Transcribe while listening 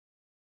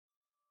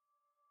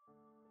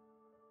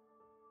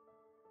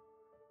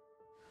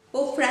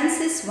Pope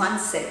Francis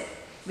once said,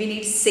 we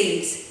need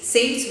saints,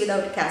 saints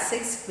without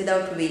cassocks,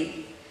 without veil.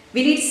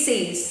 We need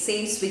saints,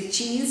 saints with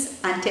jeans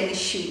and tennis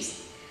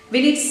shoes.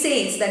 We need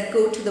saints that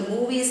go to the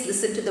movies,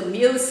 listen to the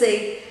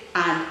music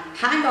and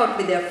hang out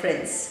with their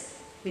friends.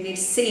 We need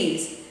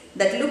saints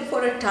that look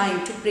for a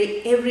time to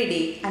pray every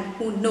day and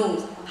who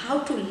knows how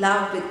to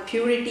love with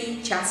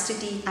purity,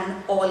 chastity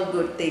and all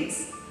good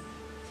things.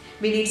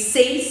 We need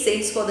saints,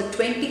 saints for the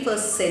 21st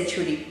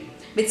century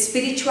with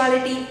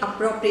spirituality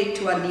appropriate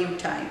to our new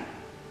time.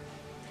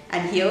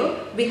 And here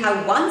we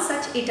have one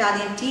such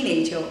Italian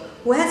teenager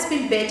who has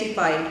been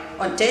beatified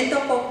on 10th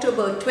of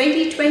October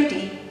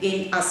 2020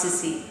 in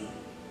Assisi.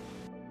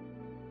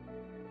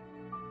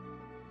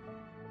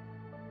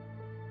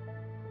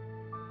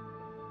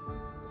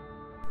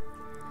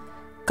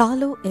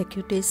 Carlo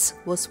Acutis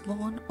was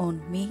born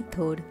on May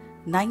 3,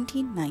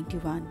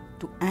 1991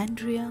 to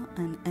Andrea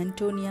and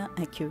Antonia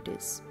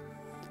Acutis.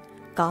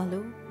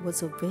 Carlo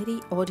was a very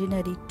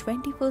ordinary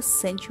 21st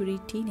century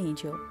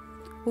teenager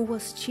who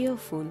was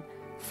cheerful,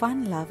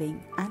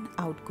 fun-loving and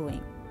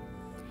outgoing.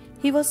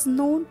 He was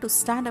known to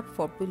stand up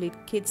for bullied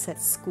kids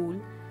at school,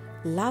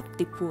 loved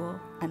the poor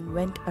and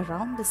went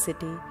around the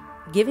city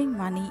giving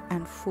money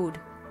and food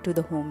to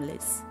the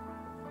homeless.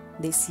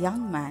 This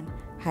young man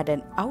had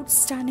an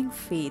outstanding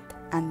faith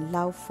and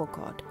love for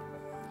God.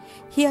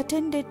 He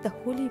attended the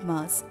Holy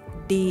Mass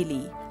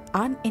daily,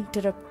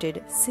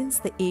 uninterrupted since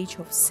the age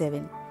of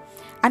 7,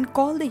 and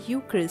called the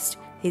Eucharist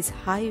his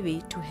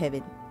highway to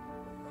heaven.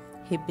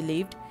 He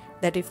believed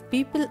that if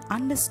people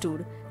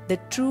understood the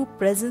true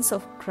presence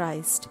of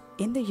Christ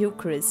in the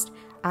Eucharist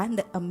and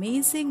the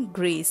amazing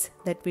grace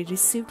that we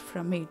received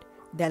from it,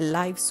 their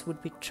lives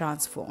would be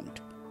transformed.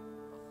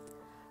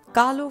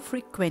 Carlo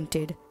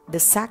frequented the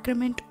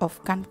sacrament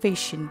of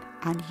confession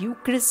and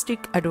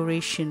Eucharistic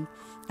adoration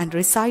and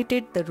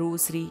recited the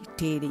Rosary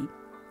daily.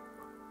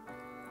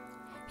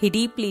 He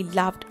deeply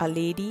loved Our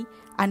Lady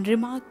and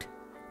remarked,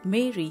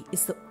 "Mary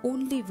is the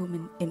only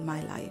woman in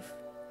my life."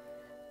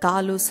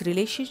 Carlo's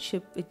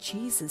relationship with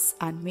Jesus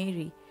and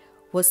Mary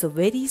was the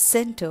very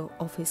center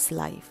of his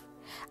life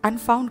and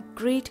found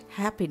great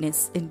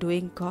happiness in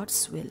doing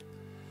God's will.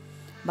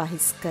 By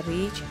his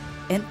courage,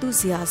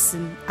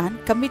 enthusiasm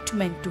and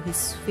commitment to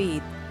his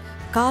faith,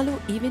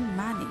 Carlo even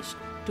managed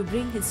to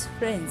bring his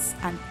friends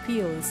and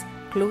peers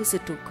closer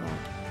to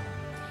God.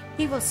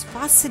 He was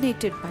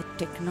fascinated by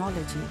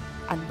technology,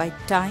 and by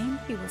the time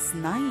he was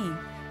 9,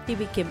 he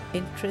became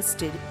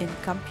interested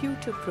in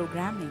computer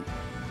programming.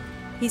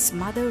 His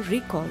mother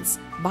recalls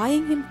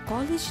buying him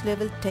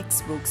college-level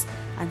textbooks,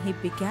 and he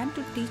began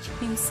to teach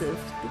himself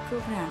to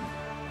program.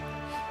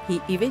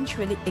 He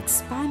eventually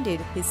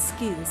expanded his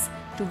skills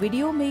to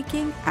video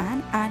making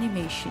and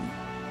animation.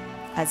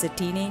 As a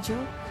teenager,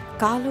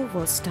 Carlo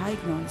was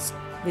diagnosed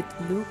with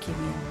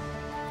leukemia.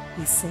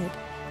 He said,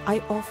 "I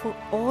offer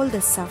all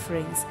the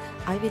sufferings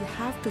I will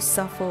have to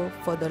suffer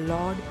for the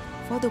Lord,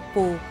 for the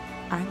Pope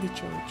and the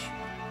Church."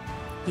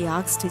 He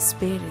asked his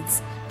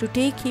parents to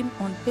take him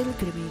on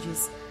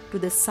pilgrimages to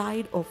the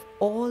site of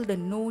all the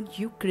known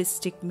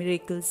Eucharistic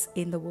miracles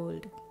in the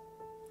world.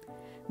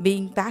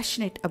 Being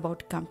passionate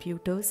about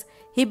computers,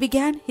 he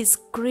began his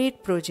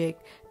great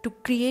project to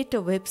create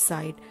a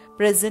website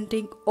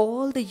presenting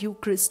all the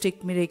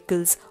Eucharistic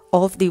miracles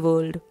of the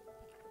world.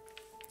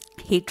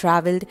 He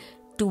traveled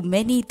to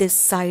many these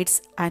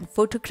sites and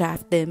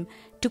photographed them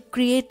to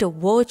create a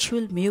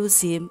virtual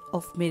museum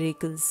of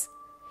miracles.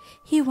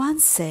 He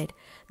once said,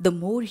 "The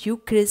more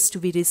Eucharist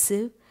we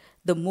receive,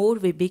 the more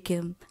we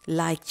become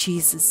like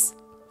Jesus,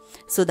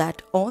 so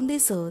that on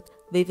this earth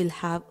we will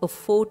have a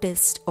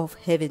foretaste of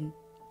heaven."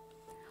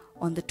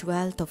 On the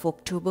 12th of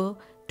October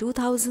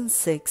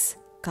 2006,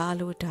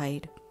 Carlo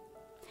died.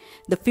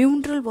 The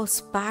funeral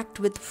was packed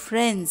with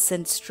friends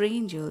and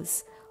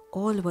strangers.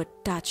 All were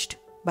touched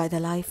by the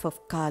life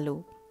of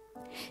Carlo.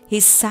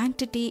 His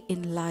sanctity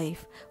in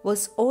life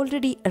was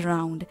already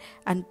around,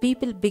 and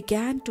people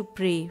began to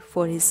pray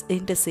for his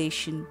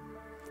intercession.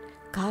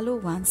 Carlo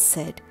once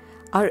said,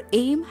 "Our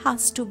aim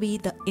has to be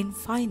the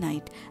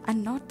infinite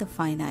and not the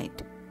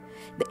finite.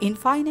 The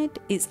infinite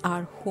is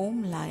our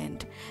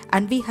homeland,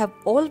 and we have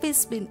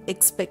always been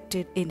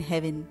expected in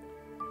heaven."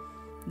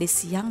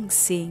 This young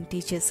saint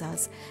teaches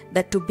us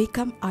that to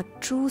become our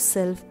true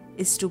self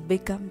is to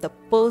become the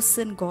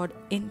person God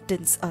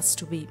intends us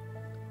to be.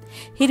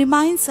 He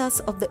reminds us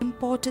of the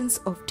importance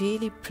of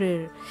daily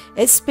prayer,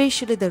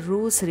 especially the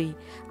Rosary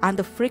and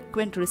the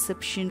frequent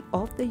reception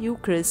of the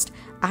Eucharist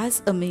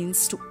as a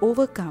means to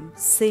overcome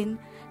sin,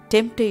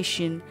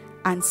 temptation,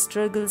 and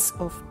struggles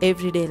of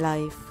everyday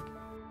life.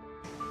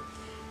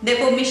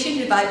 Therefore, Mission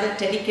Revival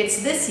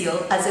dedicates this year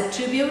as a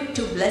tribute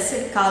to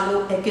Blessed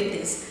Carlo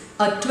Acutis,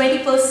 a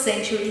 21st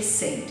century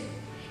saint.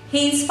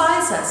 He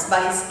inspires us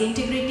by his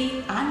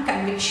integrity and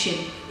conviction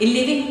in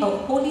living a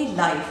holy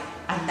life,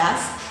 and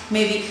thus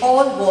may we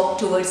all walk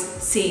towards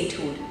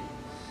sainthood.